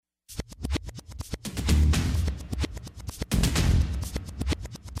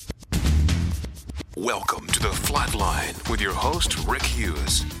Welcome to The Flatline with your host, Rick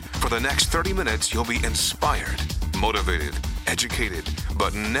Hughes. For the next 30 minutes, you'll be inspired, motivated, educated,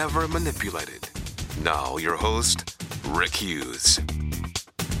 but never manipulated. Now, your host, Rick Hughes.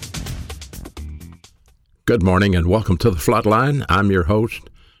 Good morning and welcome to The Flatline. I'm your host,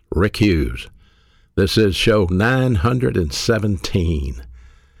 Rick Hughes. This is show 917.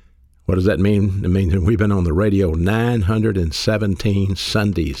 What does that mean? It means that we've been on the radio 917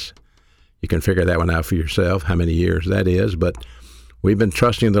 Sundays. You can figure that one out for yourself, how many years that is, but we've been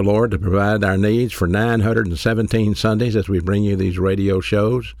trusting the Lord to provide our needs for 917 Sundays as we bring you these radio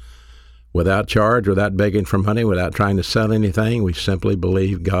shows without charge, without begging for money, without trying to sell anything. We simply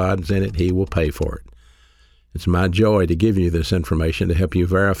believe God's in it. He will pay for it. It's my joy to give you this information to help you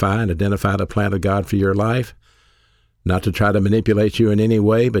verify and identify the plan of God for your life, not to try to manipulate you in any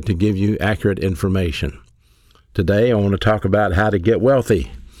way, but to give you accurate information. Today, I want to talk about how to get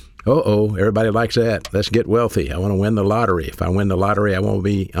wealthy. Everybody likes that. Let's get wealthy. I want to win the lottery. If I win the lottery, I won't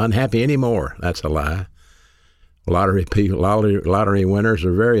be unhappy anymore. That's a lie. Lottery winners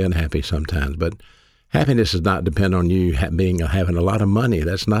are very unhappy sometimes, but happiness does not depend on you having a lot of money.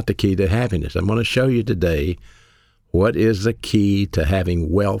 That's not the key to happiness. I'm going to show you today what is the key to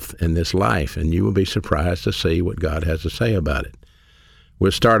having wealth in this life, and you will be surprised to see what God has to say about it.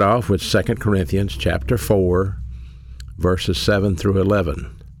 We'll start off with 2 Corinthians chapter 4, verses 7 through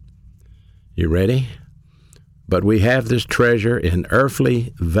 11. You ready? But we have this treasure in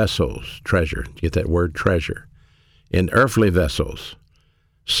earthly vessels. Treasure. Get that word, treasure. In earthly vessels,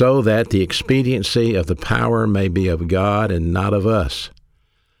 so that the expediency of the power may be of God and not of us.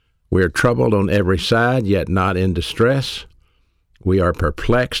 We are troubled on every side, yet not in distress. We are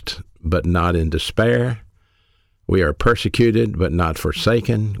perplexed, but not in despair. We are persecuted, but not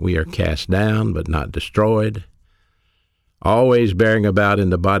forsaken. We are cast down, but not destroyed. Always bearing about in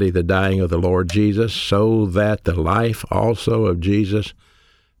the body the dying of the Lord Jesus, so that the life also of Jesus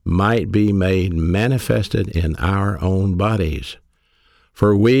might be made manifested in our own bodies.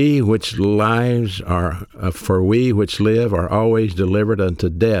 For we which live are always delivered unto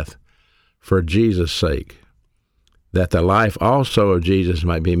death for Jesus' sake, that the life also of Jesus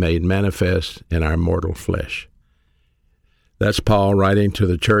might be made manifest in our mortal flesh. That's Paul writing to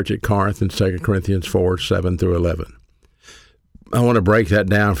the church at Corinth in 2 Corinthians 4, 7 through 11. I want to break that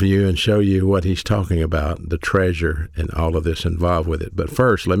down for you and show you what he's talking about, the treasure and all of this involved with it. But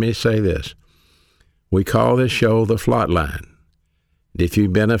first, let me say this. We call this show The Flatline. If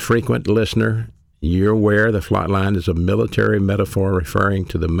you've been a frequent listener, you're aware the flatline is a military metaphor referring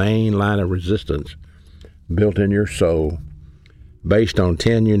to the main line of resistance built in your soul based on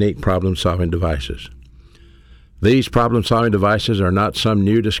 10 unique problem-solving devices. These problem-solving devices are not some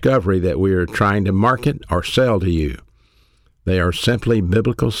new discovery that we are trying to market or sell to you. They are simply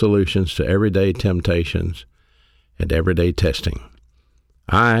biblical solutions to everyday temptations and everyday testing.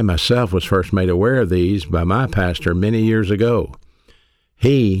 I, myself, was first made aware of these by my pastor many years ago.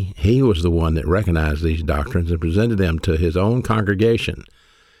 He was the one that recognized these doctrines and presented them to his own congregation.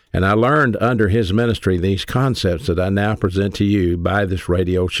 And I learned under his ministry these concepts that I now present to you by this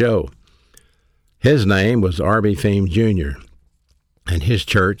radio show. His name was R.B. Thieme Jr., and his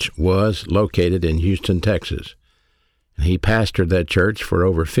church was located in Houston, Texas. He pastored that church for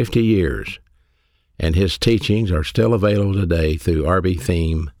over 50 years, and his teachings are still available today through R.B.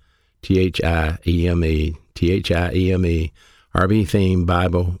 Thieme, Thieme, R.B. Thieme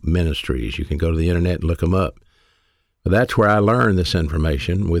Bible Ministries. You can go to the internet and look them up. But that's where I learned this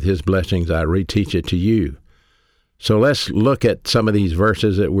information. With his blessings, I reteach it to you. So let's look at some of these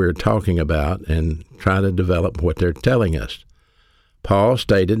verses that we're talking about and try to develop what they're telling us. Paul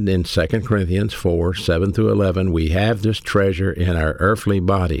stated in 2 Corinthians 4, 7 through 11, we have this treasure in our earthly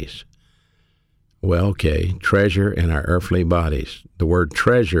bodies. Well, okay, treasure in our earthly bodies. The word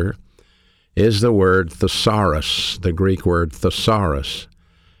treasure is the word thesaurus, the Greek word thesaurus,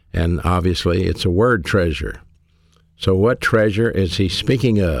 and obviously it's a word treasure. So what treasure is he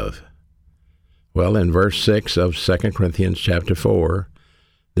speaking of? Well, in verse 6 of 2 Corinthians chapter 4,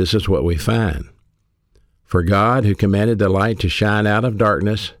 this is what we find. For God, who commanded the light to shine out of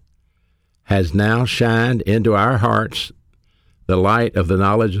darkness, has now shined into our hearts the light of the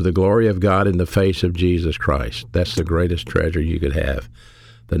knowledge of the glory of God in the face of Jesus Christ. That's the greatest treasure you could have,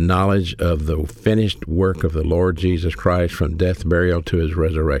 the knowledge of the finished work of the Lord Jesus Christ from death, burial to his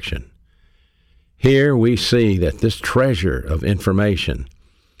resurrection. Here we see that this treasure of information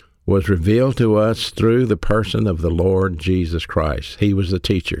was revealed to us through the person of the Lord Jesus Christ. He was the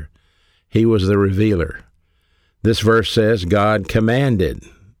teacher. He was the revealer. This verse says God commanded.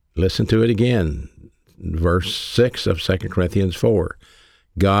 Listen to it again. Verse 6 of 2 Corinthians 4.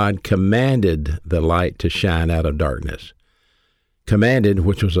 God commanded the light to shine out of darkness. Commanded,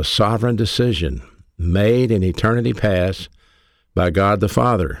 which was a sovereign decision made in eternity past by God the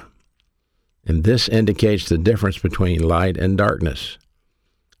Father. And this indicates the difference between light and darkness.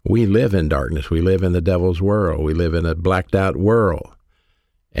 We live in darkness. We live in the devil's world. We live in a blacked out world.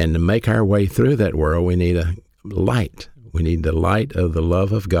 And to make our way through that world, we need a light. We need the light of the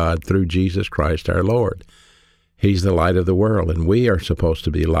love of God through Jesus Christ our Lord. He's the light of the world, and we are supposed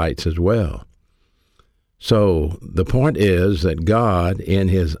to be lights as well. So the point is that God, in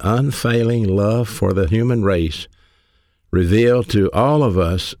his unfailing love for the human race, revealed to all of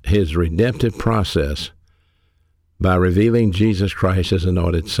us his redemptive process by revealing Jesus Christ as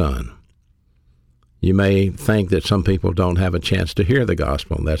anointed Son. You may think that some people don't have a chance to hear the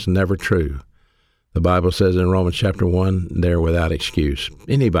gospel. That's never true. The Bible says in Romans chapter 1, they're without excuse.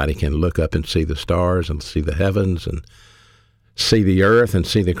 Anybody can look up and see the stars and see the heavens and see the earth and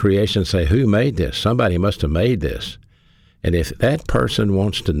see the creation and say, who made this? Somebody must have made this. And if that person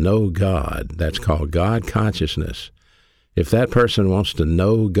wants to know God, that's called God consciousness. If that person wants to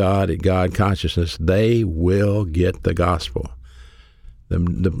know God at God consciousness, they will get the gospel.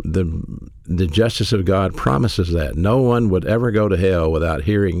 The justice of God promises that. No one would ever go to hell without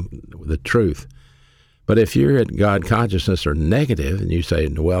hearing the truth. But if you're at God consciousness or negative and you say,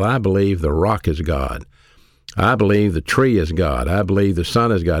 well, I believe the rock is God. I believe the tree is God. I believe the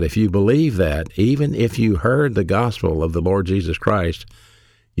sun is God. If you believe that, even if you heard the gospel of the Lord Jesus Christ,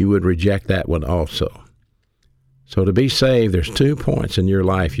 you would reject that one also. So to be saved, there's 2 points in your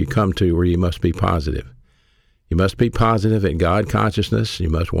life you come to where you must be positive. You must be positive at God consciousness. You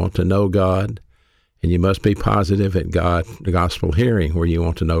must want to know God. And you must be positive at gospel hearing, where you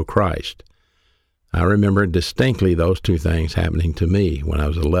want to know Christ. I remember distinctly those 2 things happening to me. When I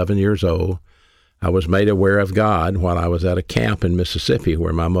was 11 years old, I was made aware of God while I was at a camp in Mississippi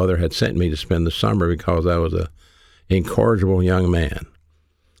where my mother had sent me to spend the summer because I was an incorrigible young man.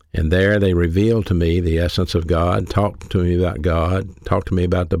 And there they revealed to me the essence of God, talked to me about God, talked to me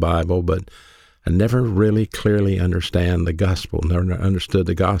about the Bible, but I never really clearly understood the gospel.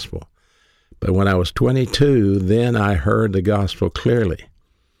 But when I was 22, then I heard the gospel clearly.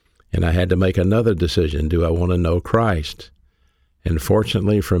 And I had to make another decision. Do I want to know Christ? And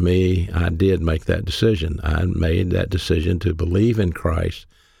fortunately for me, I did make that decision. I made that decision to believe in Christ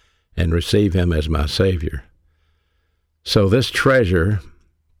and receive him as my Savior. So this treasure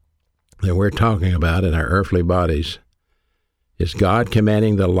that we're talking about in our earthly bodies is God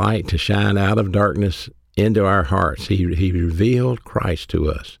commanding the light to shine out of darkness into our hearts. He revealed Christ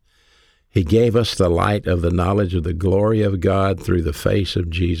to us. He gave us the light of the knowledge of the glory of God through the face of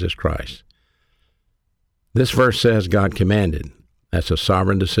Jesus Christ. This verse says God commanded. That's a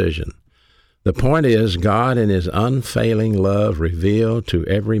sovereign decision. The point is, God in his unfailing love revealed to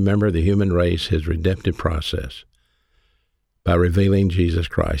every member of the human race his redemptive process by revealing Jesus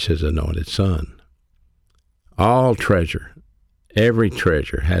Christ, his anointed Son. All treasure, every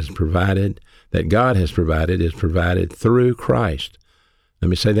treasure that God has provided is provided through Christ. Let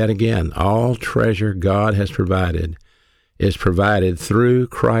me say that again. All treasure God has provided is provided through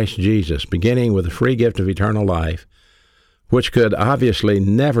Christ Jesus, beginning with the free gift of eternal life, which could obviously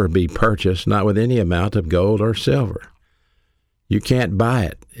never be purchased, not with any amount of gold or silver. You can't buy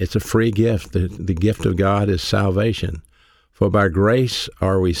it. It's a free gift. The gift of God is salvation. For by grace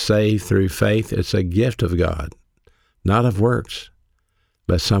are we saved through faith. It's a gift of God, not of works,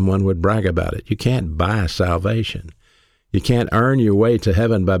 lest someone would brag about it. You can't buy salvation. You can't earn your way to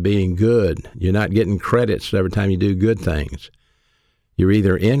heaven by being good. You're not getting credits every time you do good things. You're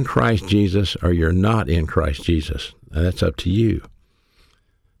either in Christ Jesus or you're not in Christ Jesus. And that's up to you.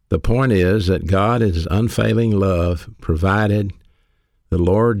 The point is that God, in his unfailing love, provided the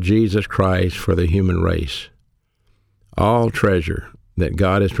Lord Jesus Christ for the human race. All treasure that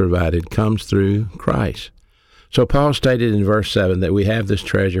God has provided comes through Christ. So Paul stated in verse 7 that we have this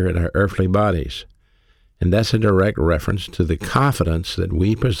treasure in our earthly bodies. And that's a direct reference to the confidence that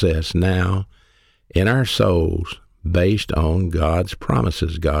we possess now in our souls based on God's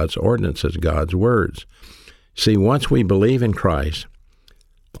promises, God's ordinances, God's words. See, once we believe in Christ,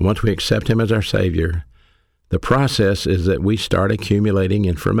 once we accept him as our Savior, the process is that we start accumulating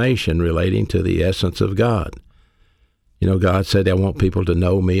information relating to the essence of God. You know, God said, I want people to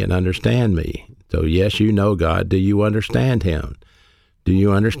know me and understand me. So yes, you know God. Do you understand him? Do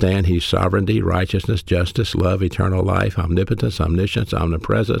you understand his sovereignty, righteousness, justice, love, eternal life, omnipotence, omniscience,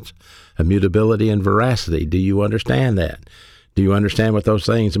 omnipresence, immutability, and veracity? Do you understand that? Do you understand what those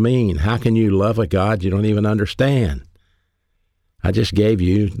things mean? How can you love a God you don't even understand? I just gave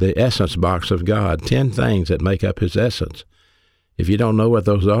you the essence box of God, 10 things that make up his essence. If you don't know what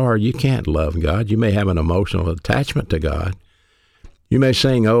those are, you can't love God. You may have an emotional attachment to God. You may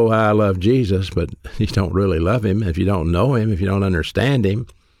sing, "Oh, I love Jesus," but you don't really love him if you don't know him, if you don't understand him.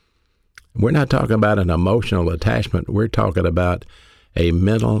 We're not talking about an emotional attachment. We're talking about a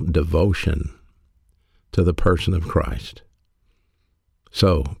mental devotion to the person of Christ.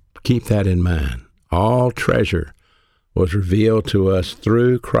 So keep that in mind. All treasure was revealed to us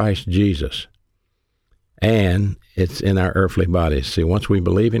through Christ Jesus, and it's in our earthly bodies. See, once we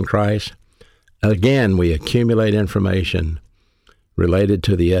believe in Christ, again, we accumulate information related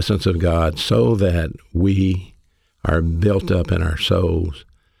to the essence of God so that we are built up in our souls.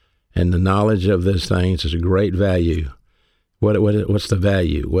 And the knowledge of these things is a great value. What's the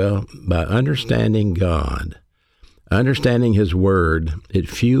value? Well, by understanding God, understanding his word, it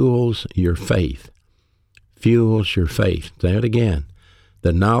fuels your faith. Fuels your faith. Say it again.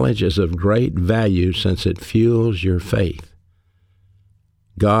 The knowledge is of great value since it fuels your faith.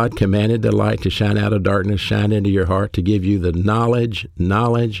 God commanded the light to shine out of darkness, shine into your heart to give you the knowledge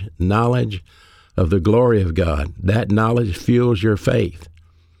of the glory of God. That knowledge fuels your faith.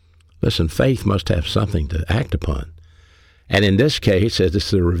 Listen, faith must have something to act upon. And in this case,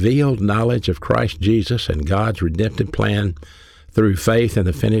 it's the revealed knowledge of Christ Jesus and God's redemptive plan through faith in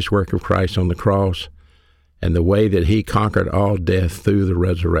the finished work of Christ on the cross and the way that he conquered all death through the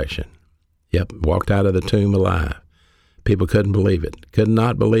resurrection. Yep, walked out of the tomb alive. People couldn't believe it, could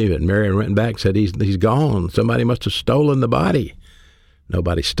not believe it. Mary went back and said, he's gone. Somebody must have stolen the body.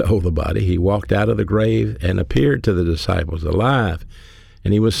 Nobody stole the body. He walked out of the grave and appeared to the disciples alive,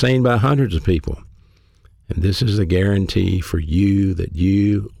 and he was seen by hundreds of people. And this is the guarantee for you that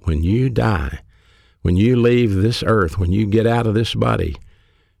you, when you die, when you leave this earth, when you get out of this body,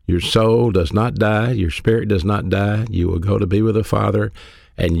 your soul does not die, your spirit does not die. You will go to be with the Father,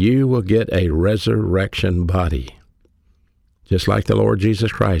 and you will get a resurrection body, just like the Lord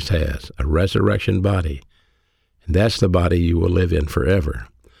Jesus Christ has, a resurrection body. And that's the body you will live in forever.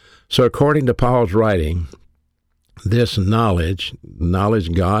 So according to Paul's writing, this knowledge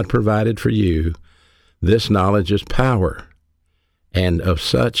God provided for you, this knowledge is power. And of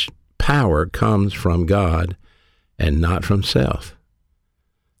such power comes from God and not from self.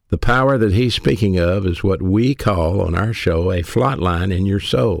 The power that he's speaking of is what we call on our show a flat line in your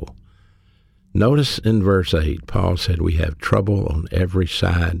soul. Notice in verse 8, Paul said we have trouble on every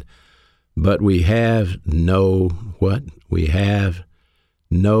side, but we have no what? We have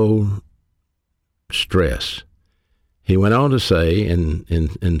no stress. He went on to say in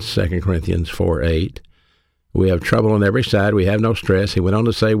 2 Corinthians 4:8, we have trouble on every side, we have no stress. He went on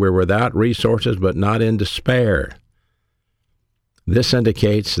to say we're without resources but not in despair. This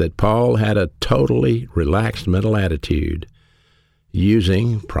indicates that Paul had a totally relaxed mental attitude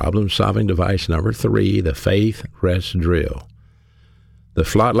using problem-solving device number 3, the faith rest drill. The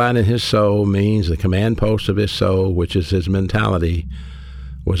flat line in his soul means the command post of his soul, which is his mentality,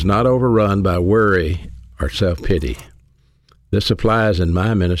 was not overrun by worry or self-pity. This applies in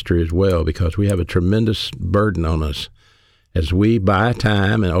my ministry as well because we have a tremendous burden on us as we buy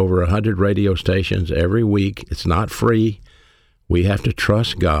time in over 100 radio stations every week. It's not free. We have to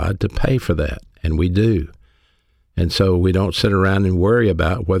trust God to pay for that, and we do. And so we don't sit around and worry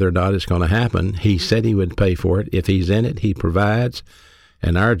about whether or not it's going to happen. He said he would pay for it. If he's in it, he provides.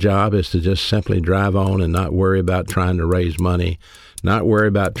 And our job is to just simply drive on and not worry about trying to raise money, not worry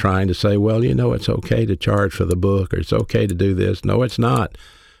about trying to say, well, it's okay to charge for the book or it's okay to do this. No, it's not.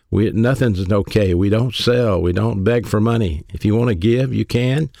 Nothing's okay. We don't sell. We don't beg for money. If you want to give, you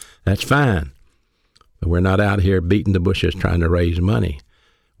can. That's fine. But we're not out here beating the bushes trying to raise money.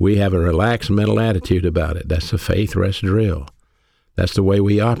 We have a relaxed mental attitude about it. That's the faith rest drill. That's the way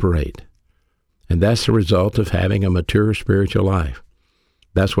we operate. And that's the result of having a mature spiritual life.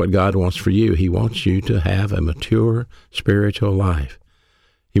 That's what God wants for you. He wants you to have a mature spiritual life.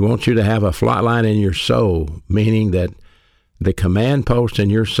 He wants you to have a flat line in your soul, meaning that the command post in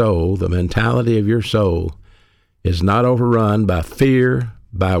your soul, the mentality of your soul, is not overrun by fear,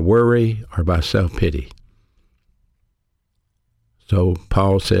 by worry, or by self-pity. So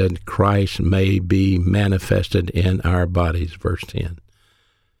Paul said, Christ may be manifested in our bodies, verse 10,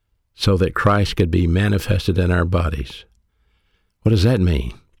 so that Christ could be manifested in our bodies. What does that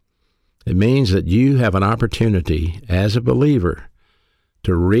mean? It means that you have an opportunity as a believer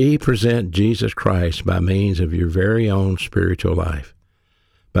to represent Jesus Christ by means of your very own spiritual life,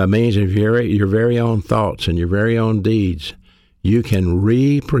 by means of your very own thoughts and your very own deeds. You can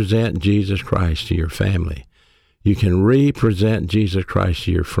represent Jesus Christ to your family. You can represent Jesus Christ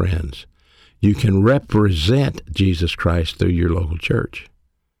to your friends. You can represent Jesus Christ through your local church.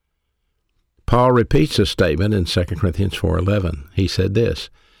 Paul repeats this statement in 2 Corinthians 4:11. He said this,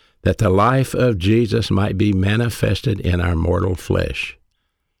 that the life of Jesus might be manifested in our mortal flesh.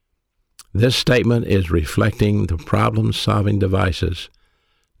 This statement is reflecting the problem-solving devices,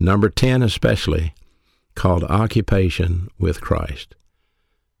 number 10 especially, called occupation with Christ.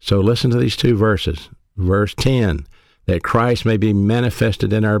 So listen to these two verses. Verse 10, that Christ may be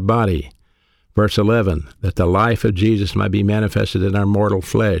manifested in our body. Verse 11, that the life of Jesus might be manifested in our mortal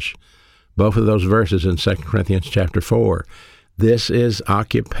flesh. Both of those verses in 2 Corinthians chapter 4. This is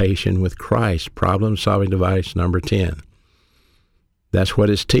occupation with Christ, problem-solving device number 10. That's what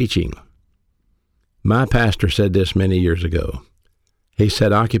it's teaching. My pastor said this many years ago. He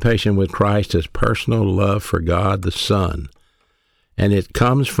said occupation with Christ is personal love for God the Son. And it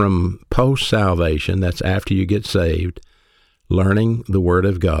comes from post-salvation, that's after you get saved, learning the Word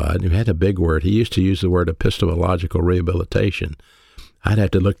of God. He had a big word. He used to use the word epistemological rehabilitation. I'd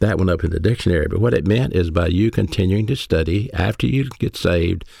have to look that one up in the dictionary. But what it meant is by you continuing to study after you get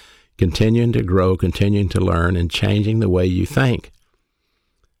saved, continuing to grow, continuing to learn, and changing the way you think.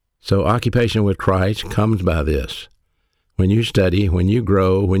 So occupation with Christ comes by this. When you study, when you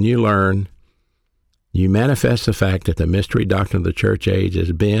grow, when you learn, you manifest the fact that the mystery doctrine of the church age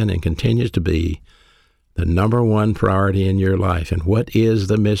has been and continues to be the number one priority in your life. And what is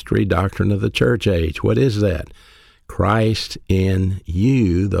the mystery doctrine of the church age? What is that? Christ in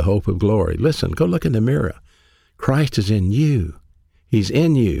you, the hope of glory. Listen, go look in the mirror. Christ is in you. He's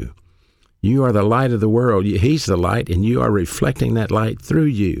in you. You are the light of the world. He's the light, and you are reflecting that light through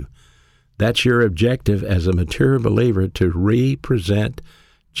you. That's your objective as a mature believer, to represent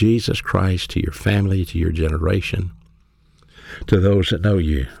Jesus Christ to your family, to your generation, to those that know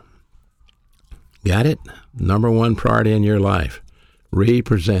you. Got it? Number one priority in your life.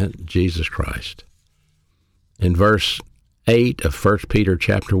 Represent Jesus Christ. In verse 8 of 1 Peter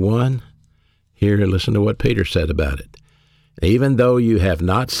chapter 1, here, listen to what Peter said about it. Even though you have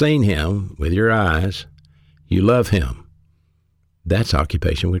not seen him with your eyes, you love him. That's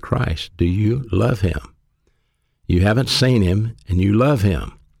occupation with Christ. Do you love him? You haven't seen him, and you love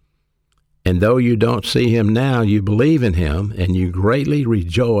him. And though you don't see him now, you believe in him, and you greatly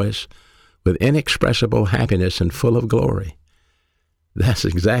rejoice with inexpressible happiness and full of glory. That's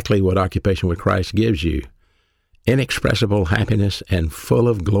exactly what occupation with Christ gives you. Inexpressible happiness and full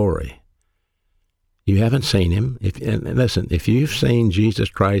of glory. You haven't seen him. And listen, if you've seen Jesus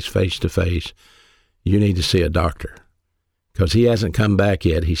Christ face to face, you need to see a doctor, because he hasn't come back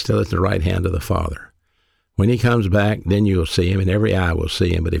yet. He's still at the right hand of the Father. When he comes back, then you'll see him, and every eye will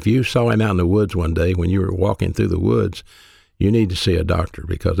see him. But if you saw him out in the woods one day when you were walking through the woods, you need to see a doctor,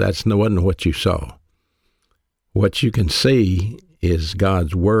 because that wasn't what you saw. What you can see is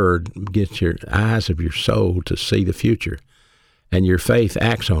God's Word gets your eyes of your soul to see the future, and your faith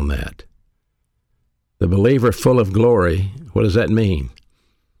acts on that. The believer full of glory, what does that mean?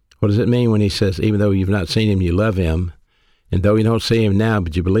 What does it mean when he says, even though you've not seen him, you love him, and though you don't see him now,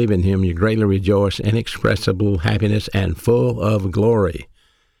 but you believe in him, you greatly rejoice, inexpressible happiness, and full of glory.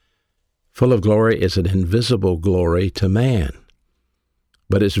 Full of glory is an invisible glory to man,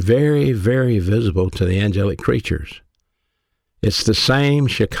 but it's very, very visible to the angelic creatures. It's the same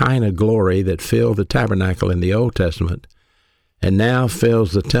Shekinah glory that filled the tabernacle in the Old Testament and now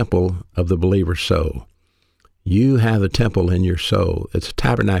fills the temple of the believer's soul. You have a temple in your soul. It's a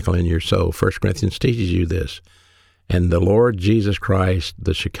tabernacle in your soul. 1 Corinthians teaches you this. And the Lord Jesus Christ,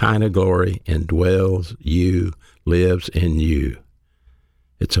 the Shekinah glory, indwells you, lives in you.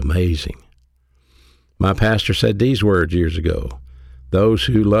 It's amazing. My pastor said these words years ago. Those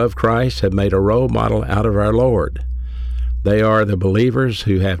who love Christ have made a role model out of our Lord. They are the believers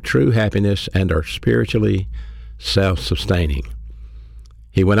who have true happiness and are spiritually self-sustaining.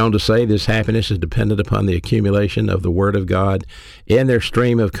 He went on to say this happiness is dependent upon the accumulation of the Word of God in their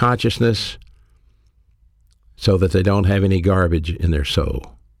stream of consciousness, so that they don't have any garbage in their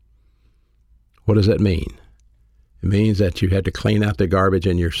soul. What does that mean? It means that you have to clean out the garbage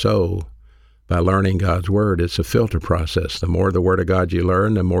in your soul by learning God's Word. It's a filter process. The more the Word of God you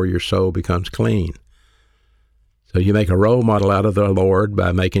learn, the more your soul becomes clean. So you make a role model out of the Lord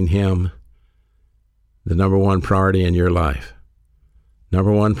by making him the number one priority in your life.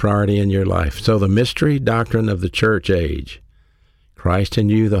 Number one priority in your life. So the mystery doctrine of the church age, Christ in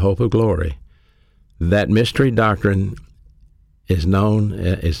you, the hope of glory, that mystery doctrine is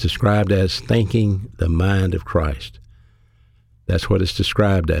described as thinking the mind of Christ. That's what it's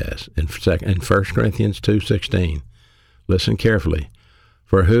described as in 1 Corinthians 2:16. Listen carefully.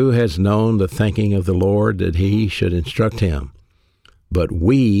 For who has known the thinking of the Lord that he should instruct him? But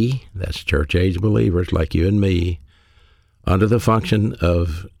we, that's church age believers like you and me, under the function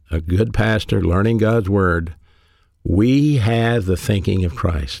of a good pastor, learning God's Word, we have the thinking of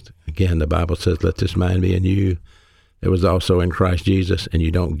Christ. Again, the Bible says, let this mind be in you that was also in Christ Jesus, and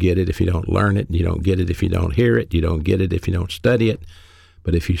you don't get it if you don't learn it. You don't get it if you don't hear it. You don't get it if you don't study it.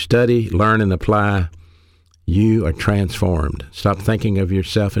 But if you study, learn, and apply, you are transformed. Stop thinking of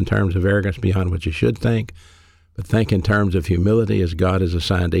yourself in terms of arrogance beyond what you should think, but think in terms of humility as God has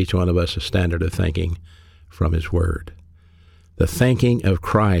assigned each one of us a standard of thinking from His Word. The thinking of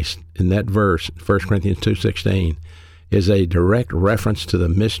Christ in that verse, 1 Corinthians 2:16, is a direct reference to the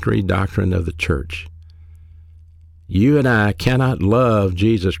mystery doctrine of the church. You and I cannot love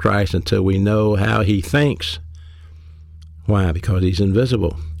Jesus Christ until we know how He thinks. Why? Because He's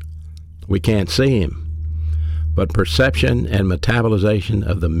invisible. We can't see Him. But perception and metabolization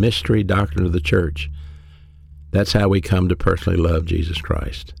of the mystery doctrine of the church, that's how we come to personally love Jesus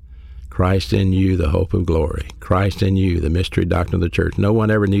Christ. Christ in you, the hope of glory. Christ in you, the mystery doctrine of the church. No one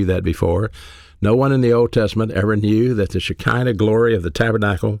ever knew that before. No one in the Old Testament ever knew that the Shekinah glory of the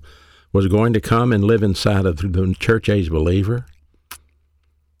tabernacle was going to come and live inside of the church-age believer.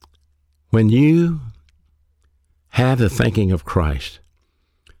 When you have the thinking of Christ,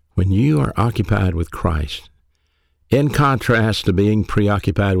 when you are occupied with Christ, in contrast to being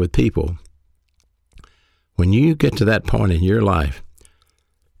preoccupied with people, when you get to that point in your life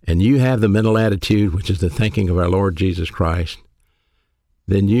and you have the mental attitude, which is the thinking of our Lord Jesus Christ,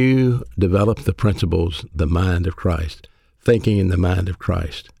 then you develop the principles, the mind of Christ, thinking in the mind of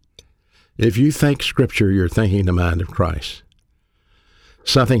Christ. If you think Scripture, you're thinking the mind of Christ.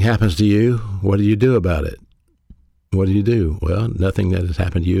 Something happens to you, what do you do about it? What do you do? Well, nothing that has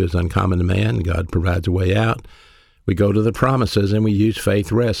happened to you is uncommon to man. God provides a way out. We go to the promises and we use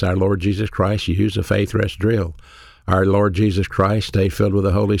faith rest. Our Lord Jesus Christ used a faith rest drill. Our Lord Jesus Christ stayed filled with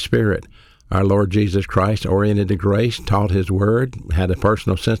the Holy Spirit. Our Lord Jesus Christ oriented to grace, taught His Word, had a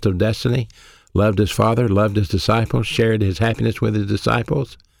personal sense of destiny, loved His Father, loved His disciples, shared His happiness with His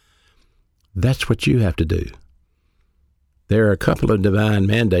disciples. That's what you have to do. There are a couple of divine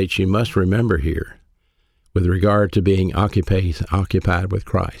mandates you must remember here with regard to being occupied with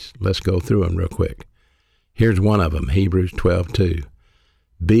Christ. Let's go through them real quick. Here's one of them, Hebrews 12:2.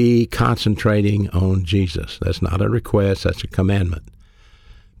 Be concentrating on Jesus. That's not a request, that's a commandment.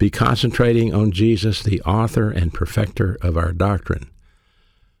 Be concentrating on Jesus, the author and perfecter of our doctrine,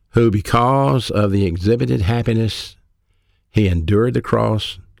 who because of the exhibited happiness, He endured the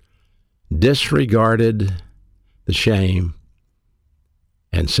cross, disregarded the shame,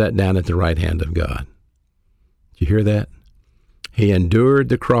 and sat down at the right hand of God. Did you hear that? He endured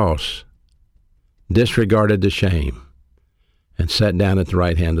the cross, disregarded the shame, and sat down at the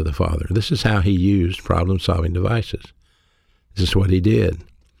right hand of the Father. This is how He used problem-solving devices. This is what He did.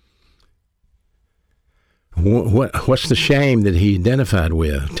 What's the shame that He identified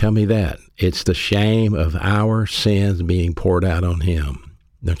with? Tell me that. It's the shame of our sins being poured out on Him.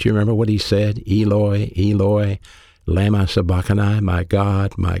 Don't you remember what He said? Eloi, Eloi, lama sabachthani, my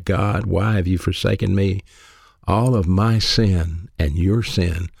God, why have you forsaken me? All of my sin and your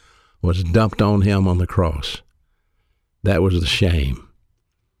sin was dumped on Him on the cross. That was the shame.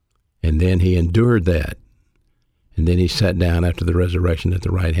 And then He endured that. And then He sat down after the resurrection at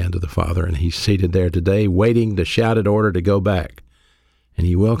the right hand of the Father, and He's seated there today waiting the shouted order to go back. And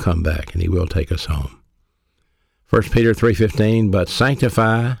He will come back, and He will take us home. 1 Peter 3:15, but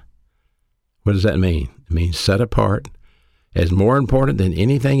sanctify, what does that mean? It means set apart as more important than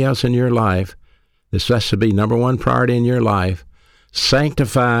anything else in your life. This has to be number one priority in your life.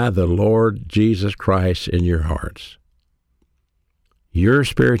 Sanctify the Lord Jesus Christ in your hearts. Your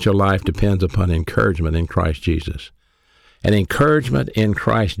spiritual life depends upon encouragement in Christ Jesus. And encouragement in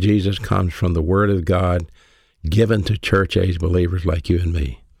Christ Jesus comes from the Word of God given to church-age believers like you and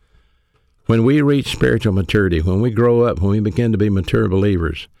me. When we reach spiritual maturity, when we grow up, when we begin to be mature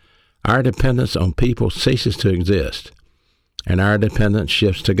believers, our dependence on people ceases to exist, and our dependence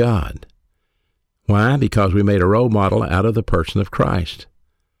shifts to God. Why? Because we made a role model out of the person of Christ.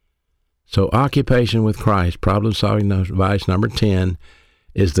 So occupation with Christ, problem-solving device number 10,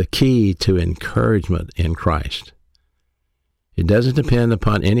 is the key to encouragement in Christ. It doesn't depend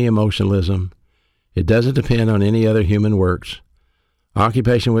upon any emotionalism. It doesn't depend on any other human works.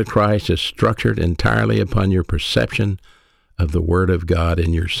 Occupation with Christ is structured entirely upon your perception of the Word of God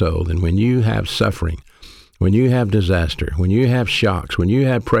in your soul. And when you have suffering, when you have disaster, when you have shocks, when you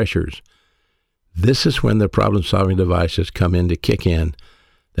have pressures, this is when the problem-solving devices come in to kick in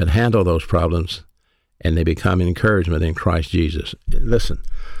that handle those problems, and they become encouragement in Christ Jesus. Listen,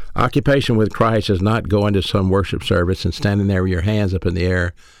 occupation with Christ is not going to some worship service and standing there with your hands up in the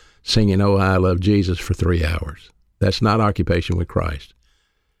air singing, "Oh, I love Jesus" for 3 hours. That's not occupation with Christ.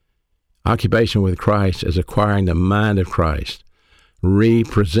 Occupation with Christ is acquiring the mind of Christ,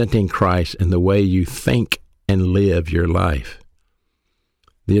 representing Christ in the way you think and live your life.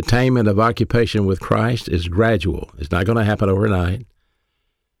 The attainment of occupation with Christ is gradual. It's not going to happen overnight.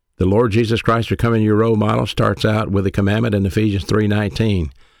 The Lord Jesus Christ, becoming your role model, starts out with the commandment in Ephesians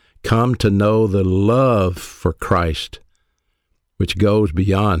 3:19. Come to know the love for Christ, which goes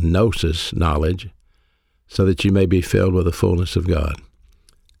beyond gnosis, knowledge, so that you may be filled with the fullness of God.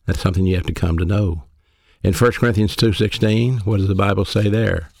 That's something you have to come to know. In 1 Corinthians 2:16, what does the Bible say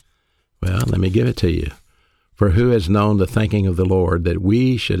there? Well, let me give it to you. For who has known the thinking of the Lord, that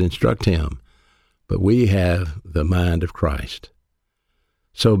we should instruct him? But we have the mind of Christ.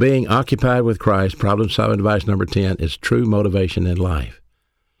 So being occupied with Christ, problem-solving device number 10, is true motivation in life.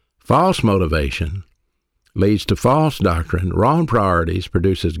 False motivation leads to false doctrine, wrong priorities,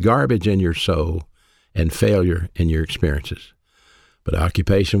 produces garbage in your soul, and failure in your experiences. But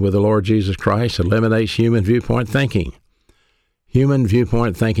occupation with the Lord Jesus Christ eliminates human viewpoint thinking. Human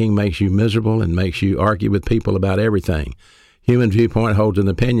viewpoint thinking makes you miserable and makes you argue with people about everything. Human viewpoint holds an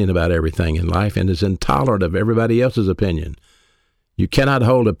opinion about everything in life and is intolerant of everybody else's opinion. You cannot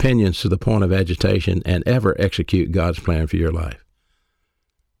hold opinions to the point of agitation and ever execute God's plan for your life.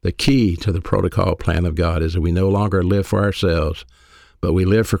 The key to the protocol plan of God is that we no longer live for ourselves, but we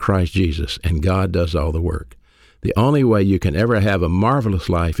live for Christ Jesus, and God does all the work. The only way you can ever have a marvelous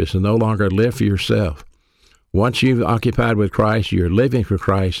life is to no longer live for yourself. Once you've occupied with Christ, you're living for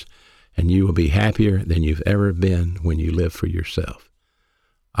Christ, and you will be happier than you've ever been when you live for yourself.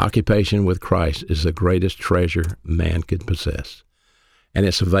 Occupation with Christ is the greatest treasure man could possess, and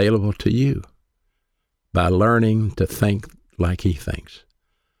it's available to you by learning to think like he thinks,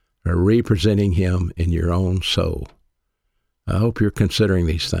 or representing him in your own soul. I hope you're considering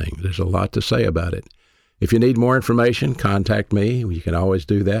these things. There's a lot to say about it. If you need more information, contact me. You can always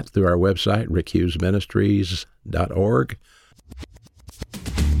do that through our website, rickhughesministries.org.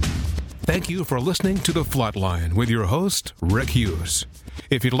 Thank you for listening to The Flatline with your host, Rick Hughes.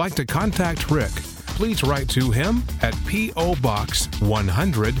 If you'd like to contact Rick, please write to him at P.O. Box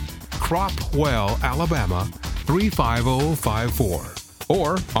 100, Cropwell, Alabama 35054,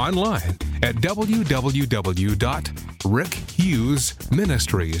 or online at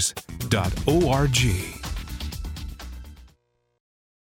www.rickhughesministries.org.